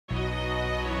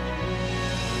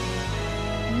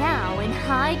Now in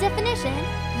high definition,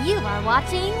 you are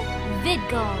watching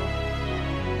VidGoal.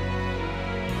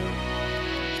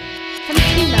 From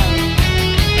Timo.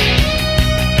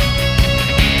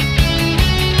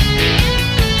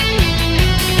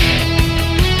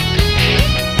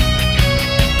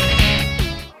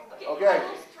 Okay,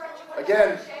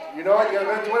 again, you know what, you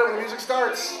gotta do it when the music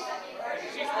starts.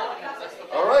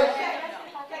 All right.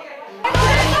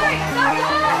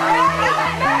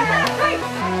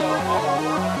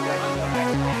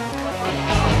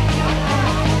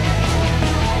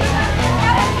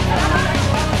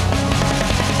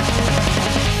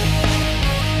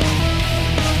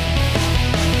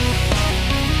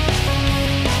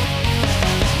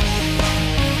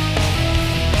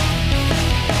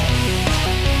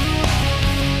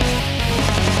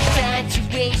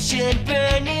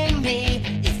 Burning me.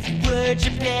 If you were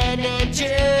Japan and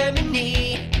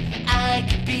Germany, I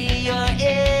could be your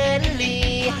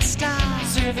Italy.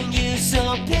 Serving you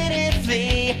so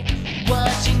pitifully,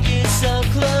 watching you so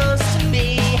close to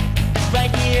me,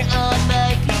 right here on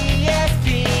my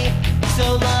PSP.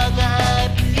 So long I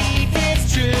believe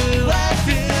it's true. I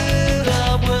feel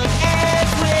the world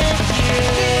ends with you.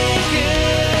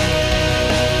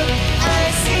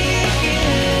 I see you.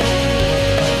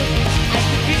 I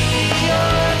could be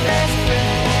your best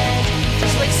friend,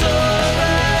 just like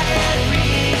Sora and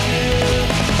Riku.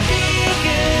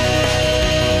 Riku,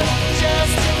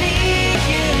 just to meet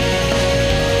you.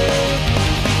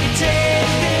 We can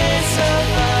take this so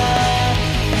far.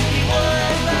 We can be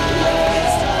one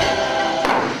last time.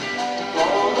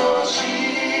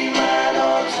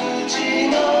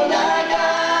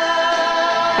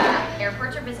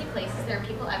 Airports are busy places, there are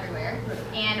people everywhere,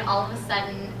 and all of a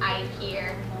sudden I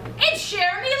hear, "It's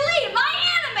Jeremy Lee, my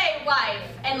anime wife!"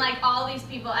 And like all these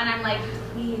people, and I'm like,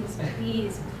 please,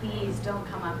 please, please don't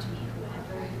come up to me,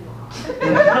 whoever you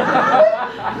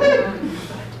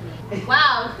are.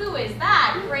 Wow, who is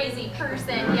that crazy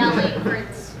person yelling for,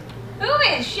 who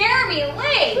is Jeremy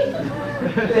Lee?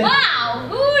 Wow,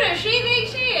 who does she think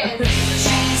she is?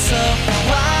 She's so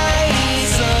white,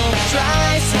 so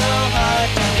dry, so hard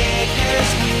to make her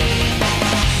sweet.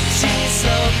 She's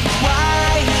so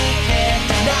white, can't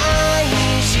deny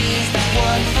she's the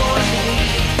one for me.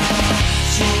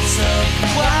 She's so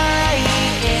white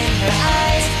in her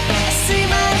eyes, I see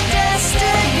my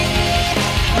destiny.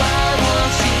 Why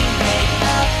won't she wake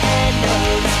up and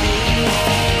notice me?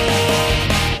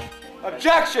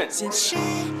 Objection! Since she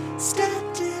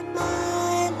stepped in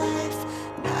my life,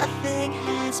 nothing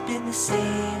has been the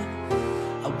same.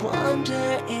 I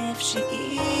wonder if she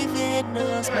even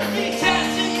knows my name.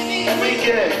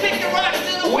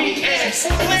 Weekend. She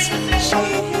says she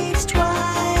hates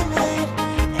Twilight,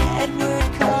 Edward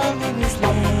Cullen is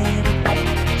lame.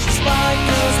 She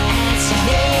sparkles and she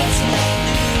makes me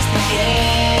lose the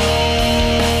game.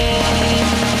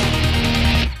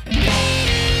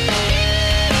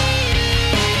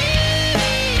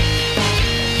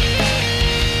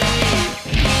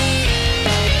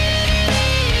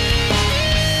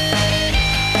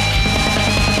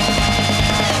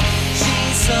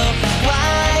 She's so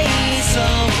white, so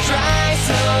dry,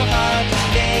 so hard to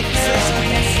make her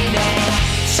sweet.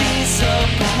 She's so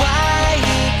white,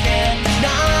 can't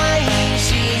deny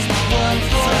she's the one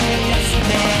for me.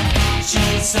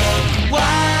 She's so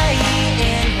white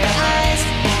in her eyes,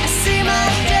 I see my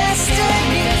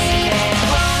destiny.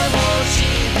 Why won't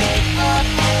she wake up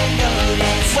and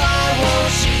notice? Why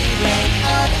won't she wake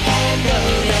up and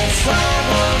notice? Why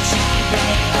won't she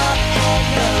wake up and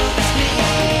notice me?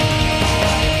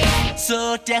 So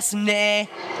destiny.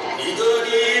 緑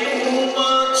の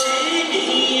街に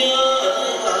や